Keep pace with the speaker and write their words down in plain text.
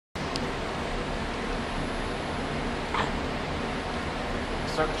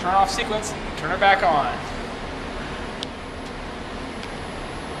start the turn off sequence, and turn it back on.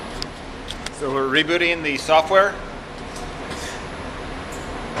 So we're rebooting the software.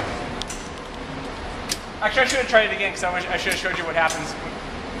 Actually, I should have tried it again because I should have showed you what happens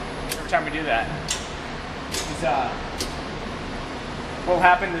every time we do that. What will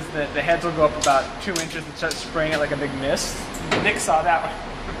happen is that the heads will go up about 2 inches and start spraying it like a big mist. Nick saw that one.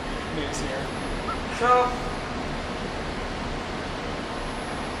 Nick's here. So,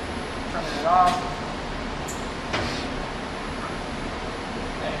 turning it off.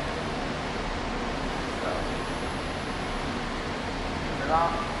 Okay. So, turn it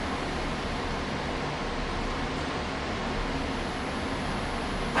off.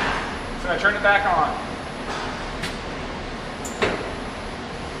 So I turn it back on.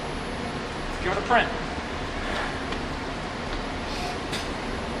 Let's give it a print.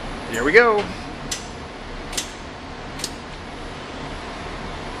 Here we go.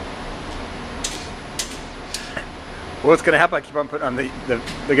 What's going to happen? I keep on putting on they're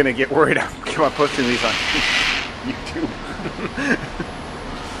going to get worried. I keep on posting these on YouTube.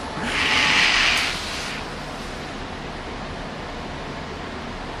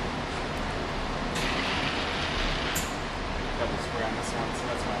 Double spray on this one, so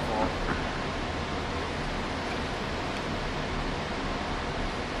that's my fault.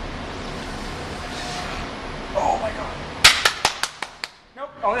 Oh my god. Nope.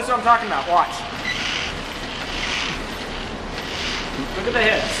 Oh, this is what I'm talking about. Watch. Look at the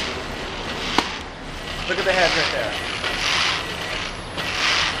heads. Look at the heads right there.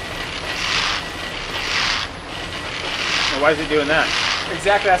 Well, why is he doing that?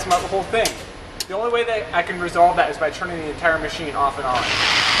 Exactly, that's my whole thing. The only way that I can resolve that is by turning the entire machine off and on.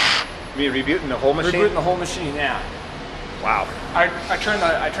 You mean rebooting the whole machine? Rebooting the whole machine, yeah. Wow. I turn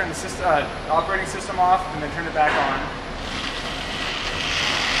the system, operating system off and then turn it back on.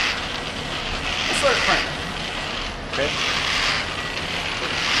 Let's let it print. Okay.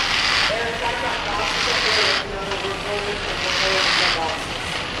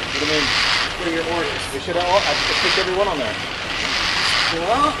 What do you mean? For your orders. We should have. I picked every one on there.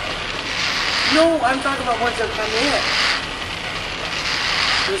 Well, no, I'm talking about ones that come in.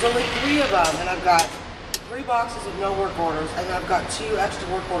 There's only 3 of them, and I've got 3 boxes of no work orders, and I've got 2 extra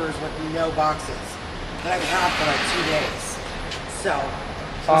work orders with no boxes that I've had for like 2 days. So.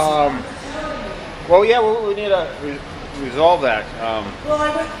 Well, yeah, we need to resolve that. Well, I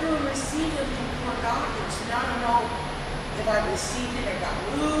went through and received them from doctors, so now I don't know if I received it and it got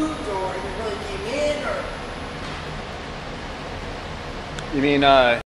moved, or if it really came in, or. You mean